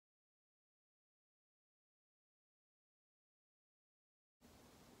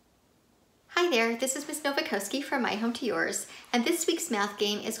there, this is Miss Nowakowski from My Home to Yours, and this week's math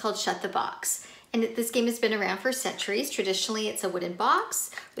game is called Shut the Box. And this game has been around for centuries. Traditionally, it's a wooden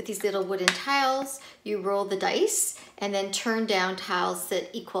box with these little wooden tiles. You roll the dice and then turn down tiles that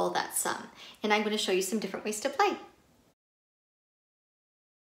equal that sum. And I'm going to show you some different ways to play.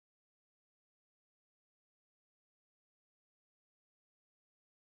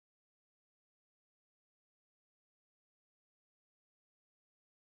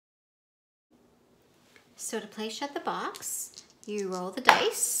 So to play Shut the Box, you roll the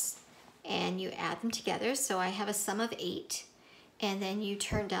dice and you add them together. So I have a sum of 8, and then you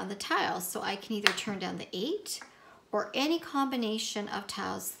turn down the tiles. So I can either turn down the 8 or any combination of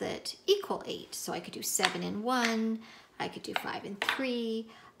tiles that equal 8. So I could do 7 and 1, I could do 5 and 3,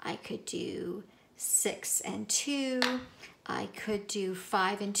 I could do 6 and 2, I could do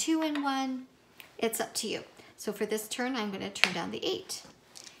 5 and 2 and 1. It's up to you. So for this turn, I'm going to turn down the 8.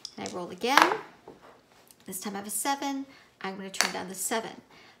 And I roll again. This time I have a 7. I'm going to turn down the 7.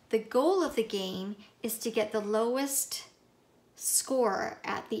 The goal of the game is to get the lowest score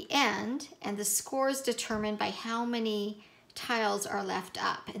at the end, and the score is determined by how many tiles are left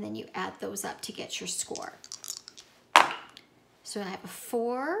up, and then you add those up to get your score. So I have a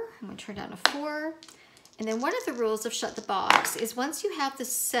 4. I'm going to turn down a 4. And then one of the rules of Shut the Box is once you have the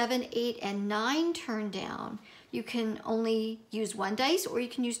 7, 8, and 9 turned down, you can only use 1 dice or you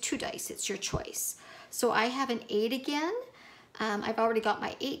can use 2 dice. It's your choice. So I have an 8 again. I've already got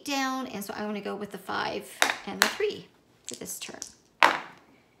my 8 down, and so I'm going to go with the 5 and the 3 for this turn.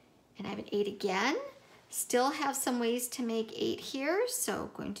 And I have an 8 again. Still have some ways to make 8 here, so I'm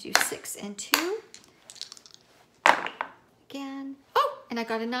going to do 6 and 2. Again. Oh, and I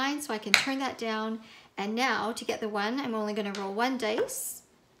got a 9, so I can turn that down. And now to get the 1, I'm only going to roll 1 dice.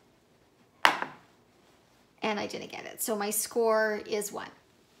 And I didn't get it, so my score is 1.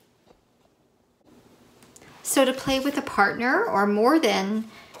 So to play with a partner or more than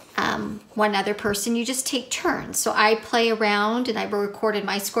one other person, you just take turns. So I play around, and I recorded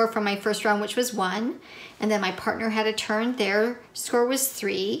my score from my first round, which was 1. And then my partner had a turn. Their score was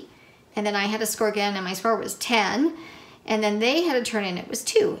 3. And then I had a score again, and my score was 10. And then they had a turn, and it was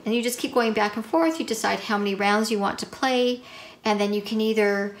 2. And you just keep going back and forth. You decide how many rounds you want to play. And then you can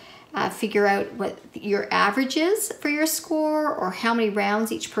either figure out what your average is for your score, or how many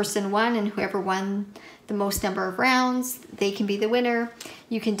rounds each person won, and whoever won the most number of rounds, they can be the winner.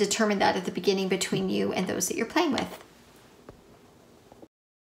 You can determine that at the beginning between you and those that you're playing with.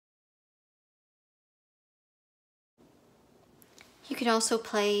 You can also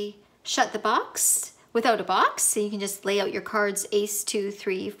play Shut the Box without a box. So you can just lay out your cards ace, 2,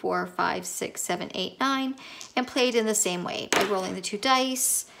 3, 4, 5, 6, 7, 8, 9, and play it in the same way by rolling the 2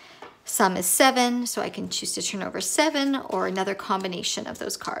 dice. Sum is 7, so I can choose to turn over 7 or another combination of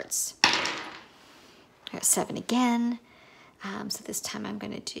those cards. I got 7 again. So this time I'm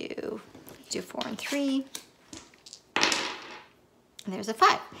going to do 4 and 3. And there's a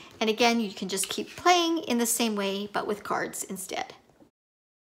 5. And again, you can just keep playing in the same way, but with cards instead.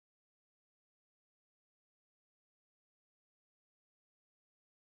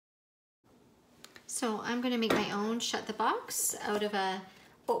 So I'm going to make my own Shut the Box out of a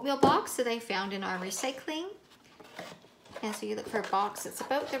oatmeal box that I found in our recycling. And so you look for a box that's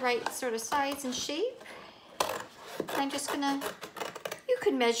about the right sort of size and shape. I'm just gonna, you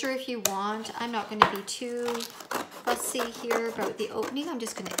can measure if you want. I'm not gonna be too fussy here about the opening. I'm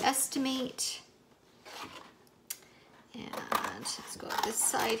just gonna estimate. And let's go up this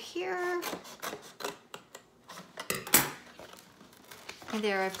side here. And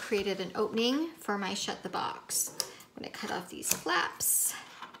there I've created an opening for my Shut the Box. I'm gonna cut off these flaps.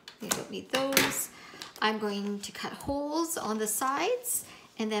 I don't need those. I'm going to cut holes on the sides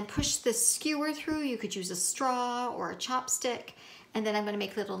and then push the skewer through. You could use a straw or a chopstick. And then I'm going to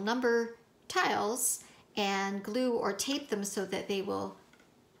make little number tiles and glue or tape them so that they will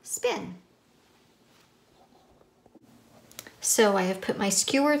spin. So I have put my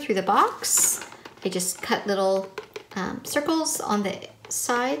skewer through the box. I just cut little circles on the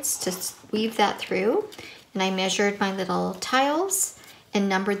sides to weave that through. And I measured my little tiles and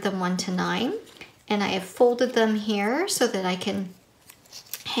numbered them 1 to 9. And I have folded them here so that I can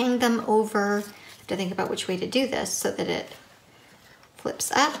hang them over. I have to think about which way to do this so that it flips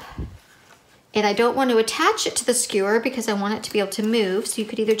up. And I don't want to attach it to the skewer because I want it to be able to move. So you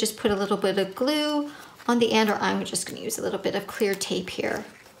could either just put a little bit of glue on the end, or I'm just going to use a little bit of clear tape here.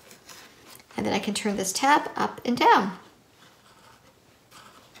 And then I can turn this tab up and down.